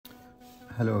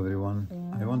Hello everyone,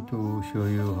 I want to show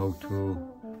you how to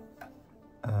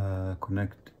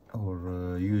connect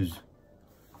or use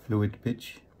fluid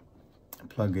pitch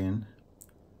plugin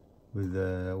with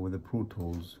the Pro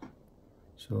Tools.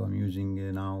 So I'm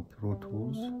using now Pro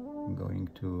Tools. I'm going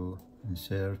to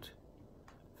insert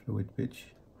fluid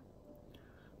pitch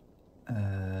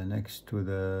next to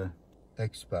the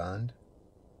expand.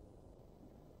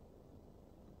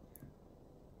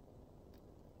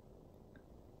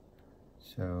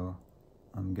 So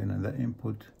I'm gonna, the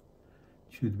input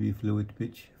should be fluid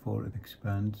pitch for it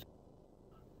expands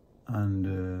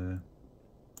and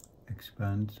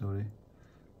expand, sorry,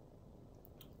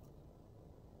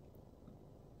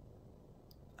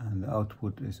 and the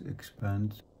output is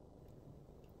expands.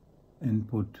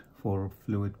 Input for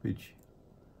fluid pitch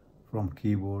from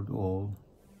keyboard, all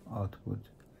output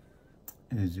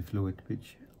is fluid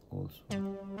pitch also.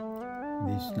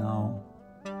 This now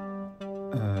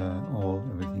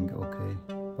everything okay,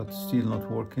 but still not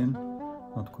working,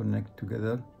 not connect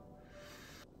together.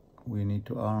 We need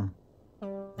to arm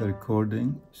the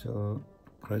recording, so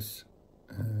press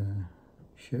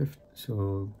shift,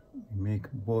 so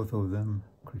make both of them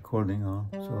recording on.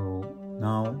 So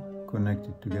now connect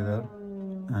it together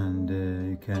and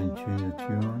you can change the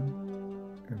tune.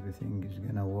 Everything is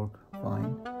gonna work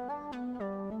fine.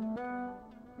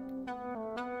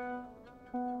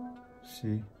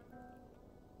 See,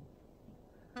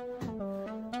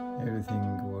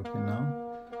 everything working now.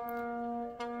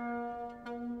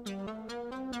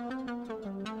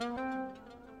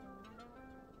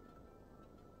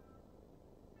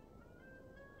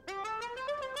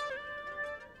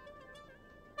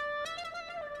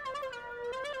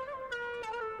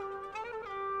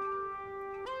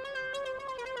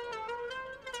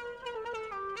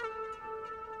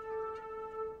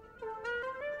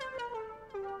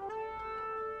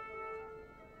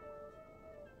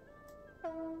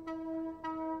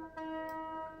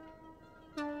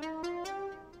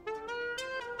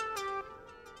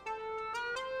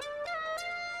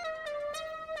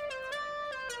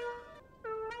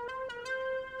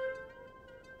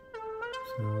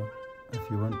 So if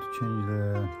you want to change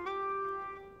the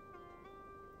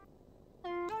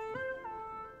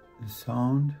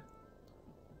sound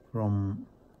from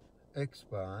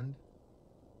expand,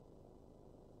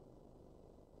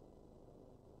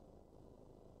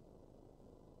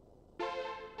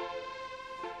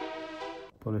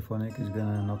 polyphonic is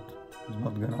not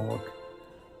gonna work.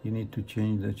 You need to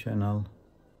change the channel.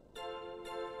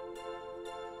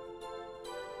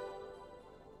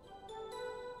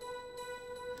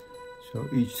 So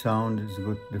each sound is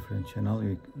got different channel.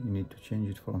 You need to change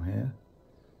it from here.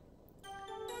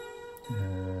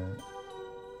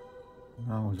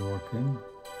 Now it's working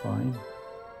fine.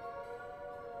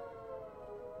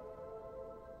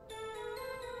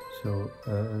 So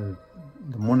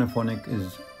the monophonic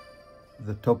is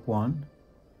the top one,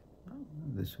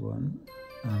 this one,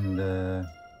 and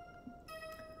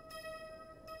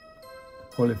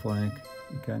polyphonic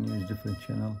you can use different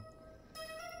channel.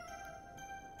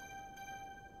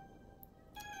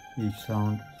 Each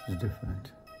sound is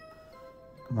different.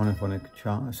 Monophonic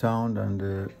sound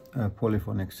and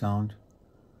polyphonic sound,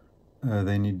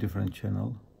 they need different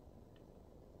channel.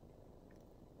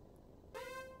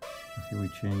 If we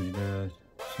change the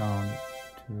sound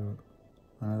to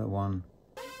another one,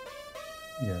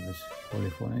 yeah, this is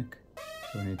polyphonic,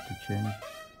 so we need to change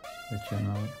the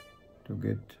channel to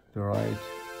get the right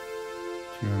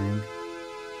tuning.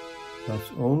 That's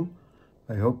all.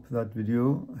 I hope that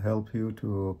video helped you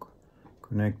to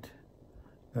connect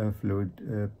fluid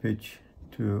pitch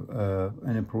to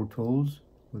any Pro Tools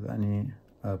with any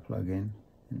plugin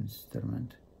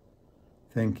instrument.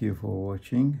 Thank you for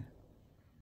watching.